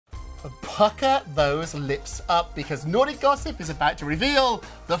pucker those lips up because Naughty Gossip is about to reveal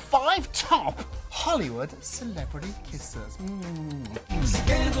the 5 top Hollywood celebrity kissers.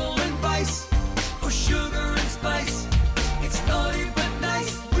 Scandal and vice, or sugar and spice. It's naughty but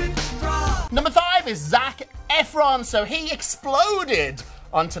nice with raw. Number 5 is Zac Efron. So he exploded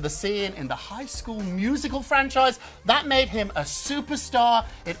onto the scene in the High School Musical franchise. That made him a superstar.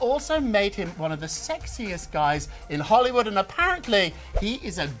 It also made him one of the sexiest guys in Hollywood, and apparently he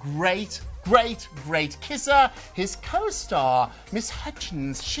is a great kisser. His co-star, Miss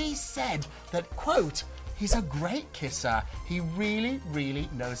Hutchins, she said that, quote, he's a great kisser. He really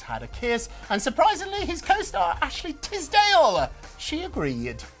knows how to kiss. And surprisingly, his co-star, Ashley Tisdale, she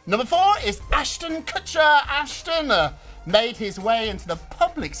agreed. Number 4 is Ashton Kutcher. Ashton made his way into the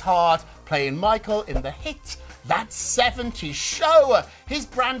public's heart, playing Michael in the hit That 70s Show. His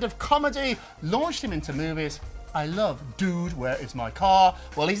brand of comedy launched him into movies I love. Dude, Where Is My Car?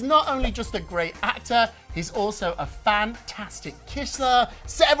 Well, he's not only just a great actor, he's also a fantastic kisser.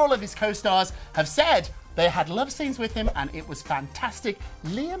 Several of his co-stars have said they had love scenes with him and it was fantastic.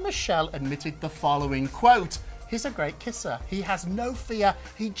 Lea Michele admitted the following, quote, he's a great kisser. He has no fear.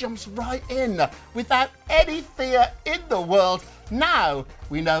 He jumps right in without any fear in the world. Now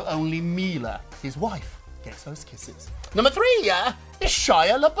we know only Mila, his wife, gets those kisses. Number 3 is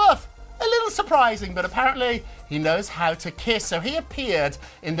Shia LaBeouf. A little surprising, but apparently he knows how to kiss. So he appeared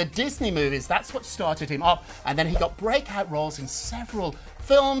in the Disney movies. That's what started him off. And then he got breakout roles in several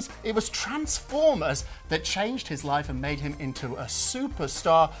films. It was Transformers that changed his life and made him into a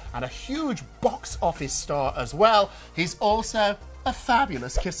superstar and a huge box office star as well. He's also a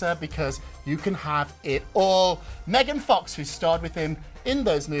fabulous kisser because you can have it all. Megan Fox, who starred with him in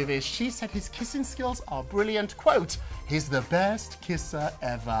those movies, she said his kissing skills are brilliant. Quote, he's the best kisser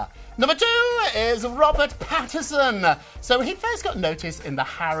ever. Number 2 is Robert Pattinson. So he first got noticed in the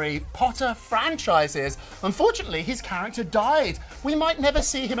Harry Potter franchises. Unfortunately, his character died. We might never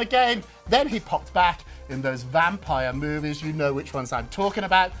see him again. Then he popped back in those vampire movies. You know which ones I'm talking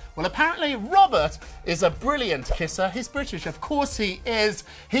about. Well, apparently Robert is a brilliant kisser. He's British, of course he is.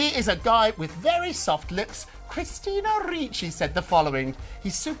 He is a guy with very soft lips. Christina Ricci said the following,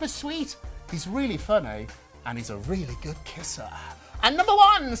 he's super sweet, he's really funny, and he's a really good kisser. And number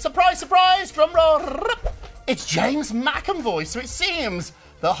 1, surprise, surprise, drum roll, it's James McAvoy. So it seems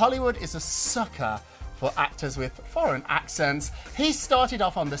that Hollywood is a sucker for actors with foreign accents. He started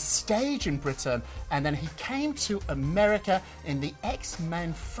off on the stage in Britain and then he came to America in the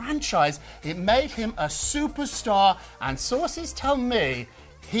X-Men franchise. It made him a superstar and sources tell me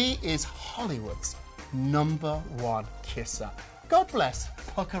he is Hollywood's number 1 kisser. God bless.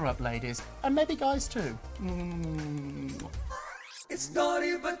 Pucker up, ladies, and maybe guys too. It's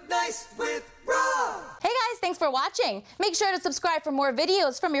naughty but nice with raw. Hey guys, thanks for watching. Make sure to subscribe for more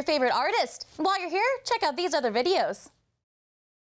videos from your favorite artist. And while you're here, check out these other videos.